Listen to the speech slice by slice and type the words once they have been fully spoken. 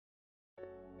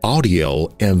audio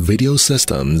and video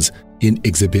systems in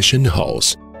exhibition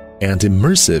halls and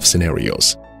immersive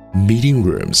scenarios, meeting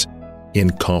rooms,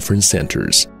 and conference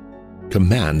centers.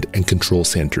 Command and control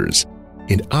centers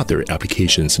and other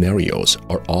application scenarios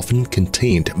are often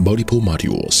contained multiple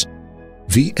modules.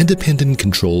 The independent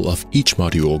control of each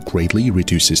module greatly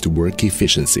reduces the work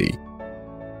efficiency.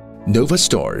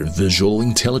 NovaStar Visual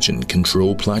Intelligent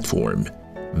Control Platform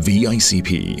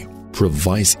 (VICP)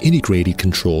 provides integrated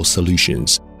control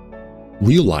solutions,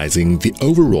 realizing the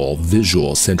overall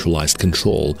visual centralized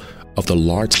control of the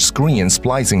large screen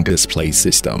splicing display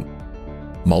system,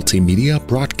 multimedia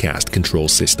broadcast control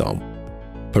system,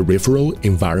 peripheral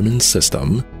environment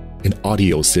system, and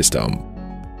audio system.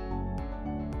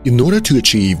 In order to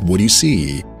achieve what you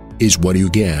see is what you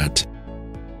get.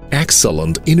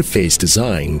 Excellent interface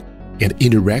design and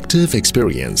interactive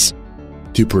experience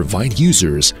to provide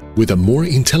users with a more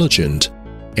intelligent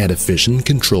and efficient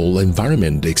control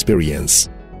environment experience.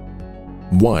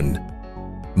 1.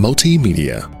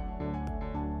 Multimedia.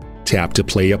 Tap to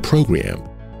play a program.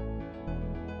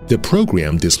 The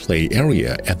program display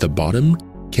area at the bottom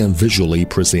can visually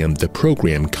present the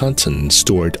program content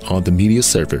stored on the media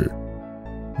server.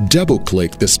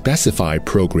 Double-click the specified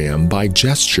program by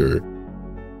gesture.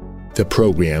 The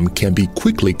program can be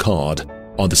quickly called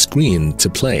on the screen to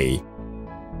play.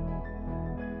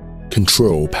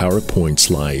 Control PowerPoint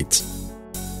slides.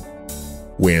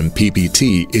 When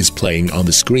PPT is playing on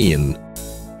the screen,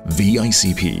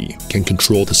 VICP can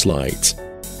control the slides.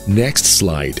 Next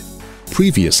slide,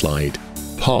 previous slide,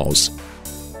 pause,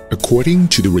 according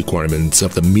to the requirements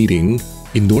of the meeting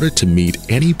in order to meet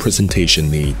any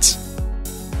presentation needs.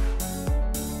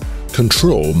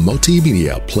 Control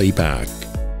multimedia playback.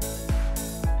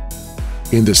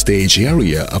 In the stage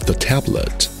area of the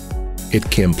tablet, it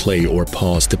can play or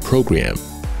pause the program.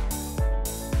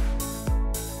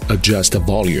 Adjust the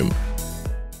volume.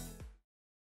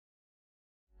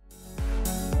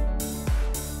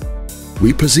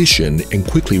 Reposition and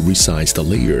quickly resize the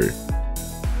layer.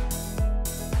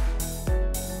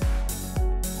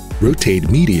 Rotate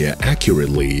media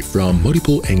accurately from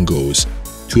multiple angles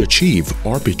to achieve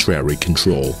arbitrary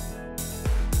control.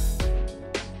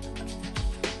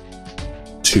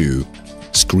 2.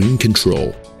 Screen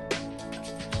control.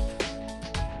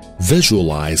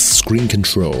 Visualize screen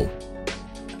control.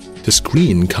 The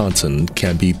screen content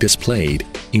can be displayed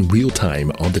in real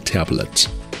time on the tablet.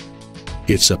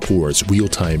 It supports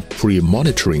real-time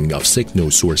pre-monitoring of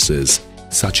signal sources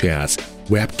such as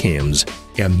webcams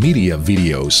and media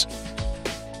videos.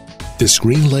 The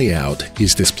screen layout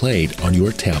is displayed on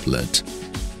your tablet.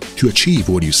 To achieve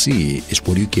what you see is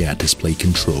what you get display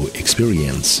control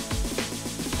experience.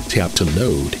 Tap to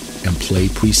load and play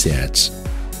presets.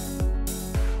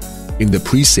 In the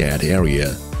preset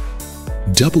area,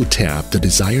 double-tap the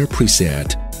desired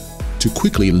preset to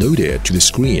quickly load it to the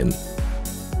screen.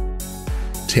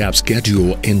 Tap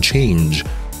Schedule and Change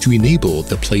to enable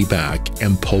the playback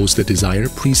and post the desired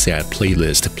preset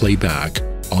playlist playback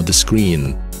on the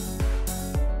screen.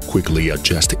 Quickly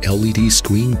adjust LED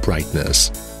screen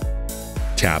brightness.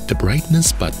 Tap the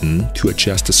Brightness button to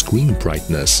adjust the screen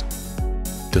brightness.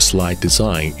 The slide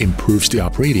design improves the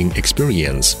operating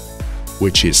experience,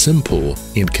 which is simple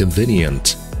and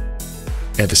convenient.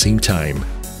 At the same time,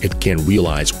 it can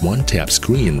realize one-tap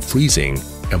screen freezing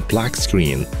and black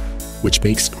screen, which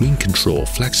makes screen control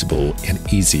flexible and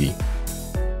easy.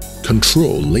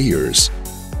 Control layers.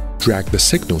 Drag the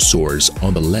signal source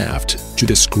on the left to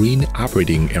the screen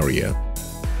operating area.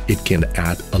 It can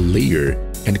add a layer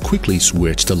and quickly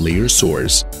switch the layer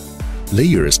source.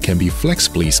 Layers can be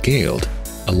flexibly scaled,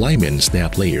 alignment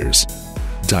snap layers,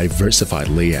 diversified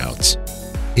layouts,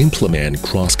 implement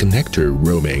cross-connector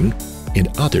roaming, and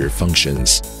other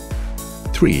functions.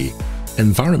 3.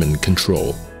 Environment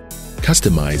control.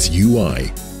 Customize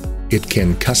UI. It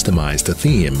can customize the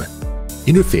theme,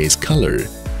 interface color,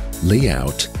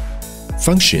 layout,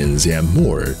 functions, and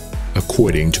more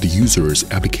according to the user's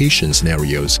application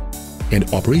scenarios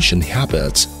and operation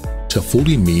habits to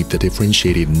fully meet the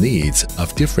differentiated needs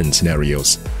of different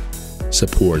scenarios.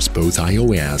 Supports both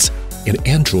iOS and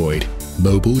Android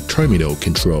mobile terminal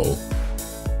control.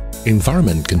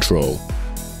 Environment control.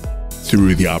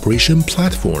 Through the operation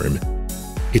platform,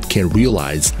 it can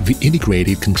realize the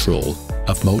integrated control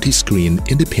of multi-screen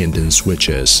independent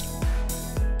switches,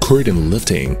 curtain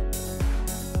lifting,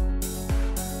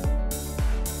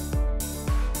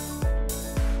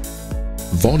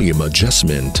 volume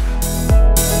adjustment,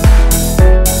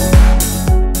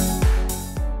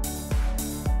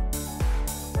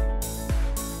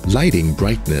 lighting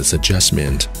brightness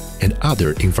adjustment, and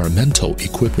other environmental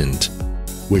equipment.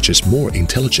 which is more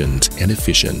intelligent and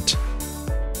efficient.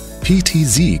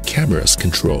 PTZ cameras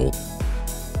control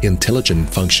intelligent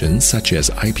functions such as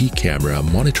IP camera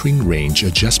monitoring range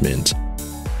adjustment.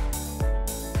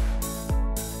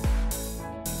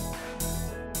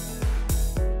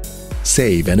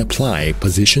 Save and apply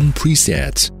position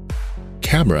presets.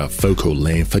 Camera focal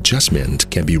length adjustment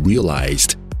can be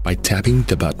realized by tapping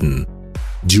the button.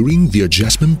 During the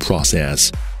adjustment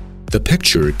process, the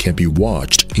picture can be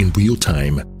watched in real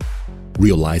time,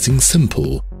 realizing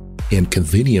simple and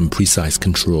convenient precise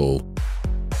control.